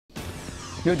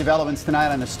New developments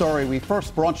tonight on the story we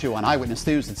first brought you on Eyewitness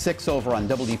News at 6 over on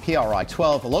WPRI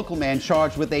 12. A local man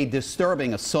charged with a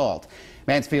disturbing assault.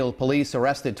 Mansfield police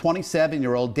arrested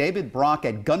 27-year-old David Brock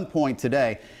at gunpoint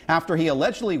today after he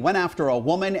allegedly went after a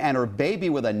woman and her baby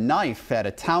with a knife at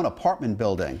a town apartment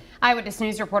building. Eyewitness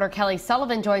News reporter Kelly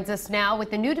Sullivan joins us now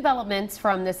with the new developments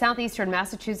from the Southeastern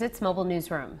Massachusetts Mobile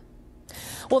Newsroom.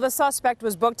 Well, the suspect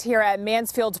was booked here at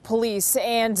Mansfield Police,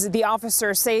 and the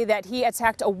officers say that he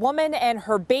attacked a woman and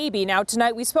her baby. Now,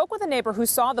 tonight we spoke with a neighbor who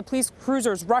saw the police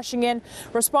cruisers rushing in,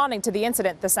 responding to the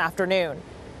incident this afternoon.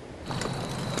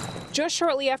 Just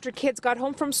shortly after kids got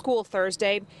home from school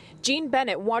Thursday, Jean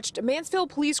Bennett watched Mansfield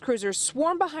police cruisers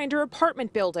swarm behind her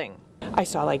apartment building. I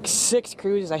saw like 6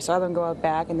 cruisers. I saw them go out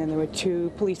back, and then there were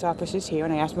 2 police officers here,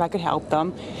 and I asked them if I could help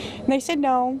them. And they said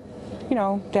no,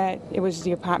 that it was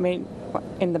the apartment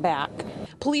in the back.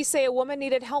 Police say a woman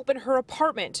needed help in her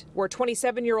apartment, where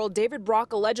 27-year-old David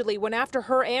Brock allegedly went after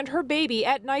her and her baby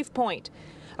at knife point.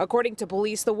 According to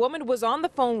police, the woman was on the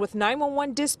phone with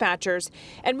 911 dispatchers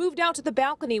and moved out to the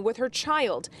balcony with her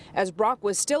child as Brock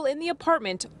was still in the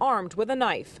apartment armed with a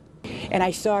knife. And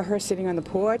I saw her sitting on the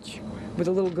porch with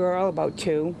a little girl, about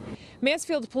 2.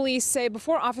 Mansfield police say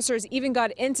before officers even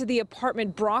got into the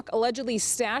apartment, Brock allegedly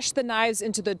stashed the knives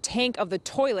into the tank of the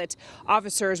toilet.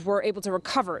 Officers were able to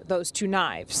recover those 2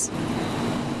 knives.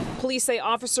 Police say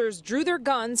officers drew their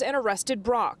guns and arrested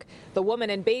Brock. The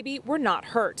woman and baby were not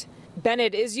hurt.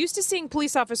 Bennett is used to seeing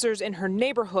police officers in her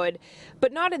neighborhood,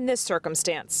 but not in this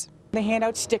circumstance. They hand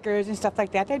out stickers and stuff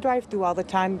like that. They drive through all the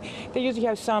time. They usually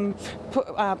have some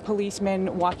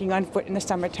policemen walking on foot in the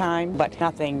summertime, but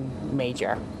nothing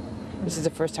major. This is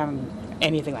the first time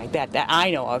anything like that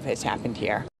I know of has happened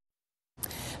here.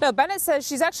 Now, Bennett says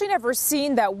she's actually never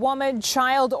seen that woman,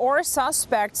 child, or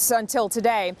suspects until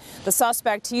today. The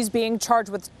suspect, he's being charged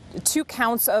with 2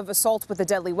 counts of assault with a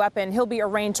deadly weapon. He'll be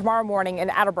arraigned tomorrow morning in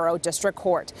Attleboro District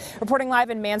Court. Reporting live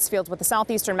in Mansfield with the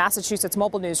Southeastern Massachusetts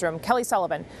Mobile Newsroom, Kelly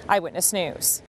Sullivan, Eyewitness News.